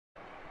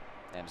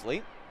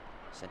Emslie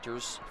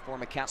centers for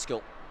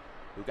McCaskill,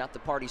 who got the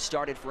party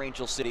started for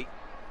Angel City.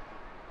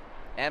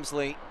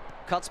 Emslie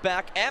cuts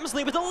back.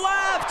 Emslie with the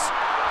left!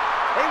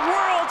 A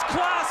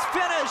world-class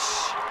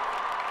finish!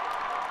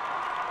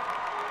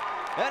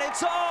 And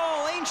it's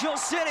all Angel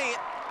City.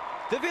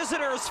 The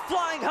visitors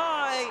flying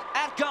high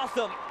at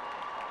Gotham.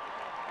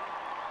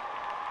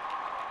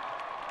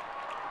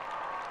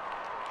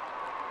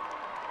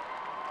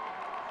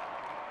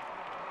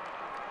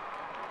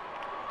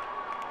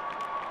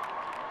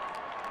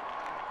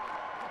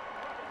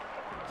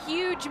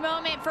 Huge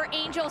moment for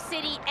Angel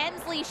City.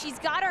 Emslie, she's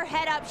got her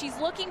head up. She's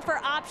looking for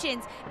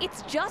options.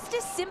 It's just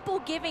a simple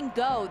give and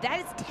go. That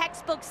is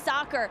textbook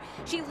soccer.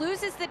 She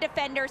loses the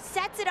defender,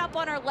 sets it up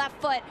on her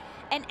left foot,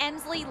 and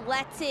Emslie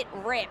lets it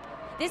rip.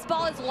 This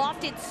ball is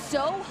lofted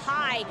so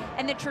high,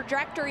 and the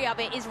trajectory of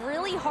it is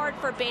really hard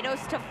for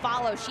Betos to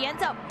follow. She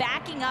ends up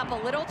backing up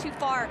a little too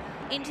far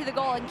into the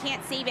goal and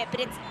can't save it, but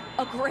it's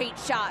a great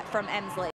shot from Emslie.